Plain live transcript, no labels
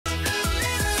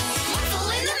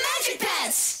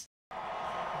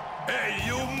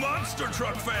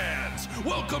truck fans!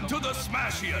 Welcome to the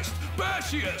smashiest,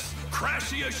 bashiest,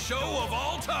 crashiest show of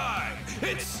all time!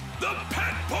 It's the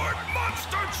Petport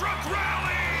Monster Truck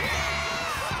Rally!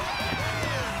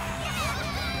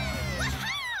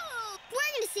 Woohoo!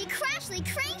 We're gonna see Crashly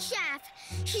Crankshaft.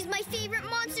 She's my favorite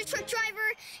monster truck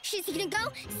driver. She's gonna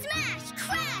go smash,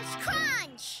 crash,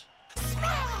 crunch!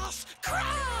 Smash!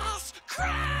 Crash!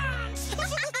 Crunch!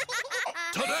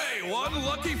 Today, one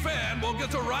lucky fan will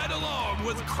get to ride along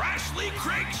with Crashly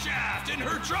Crankshaft in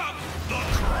her truck, the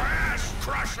Crash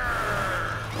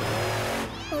Crusher!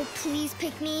 Oh, please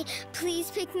pick me. Please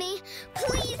pick me.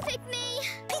 Please pick me.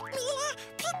 Pick Mila!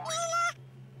 Pick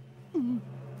Mila!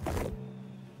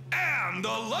 And the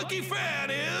lucky fan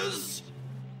is...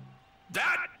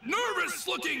 that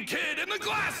nervous-looking kid in the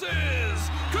glasses!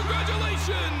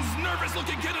 Congratulations,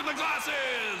 nervous-looking kid in the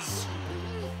glasses!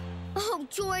 Oh,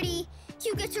 Jordie,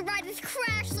 you get to ride with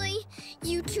Crashly.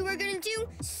 You two are gonna do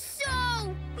so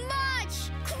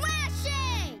much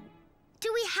crashing!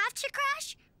 Do we have to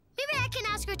crash? Maybe I can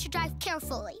ask her to drive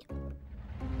carefully. Oh,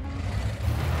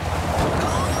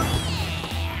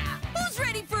 yeah! Who's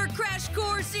ready for a crash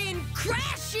course in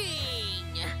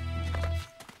crashing?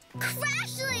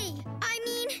 Crashly! I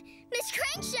mean, Miss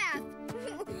Crankshaft!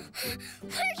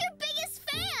 We're your biggest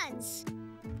fans!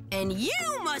 And you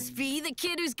must be the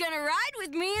kid who's gonna ride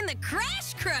with me in the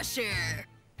Crash Crusher!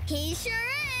 He sure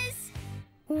is!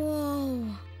 Whoa.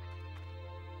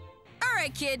 All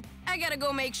right, kid, I gotta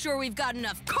go make sure we've got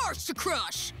enough cars to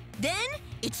crush. Then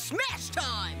it's smash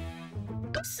time!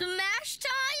 Smash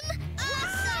time?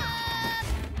 Awesome!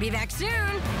 Be back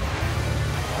soon!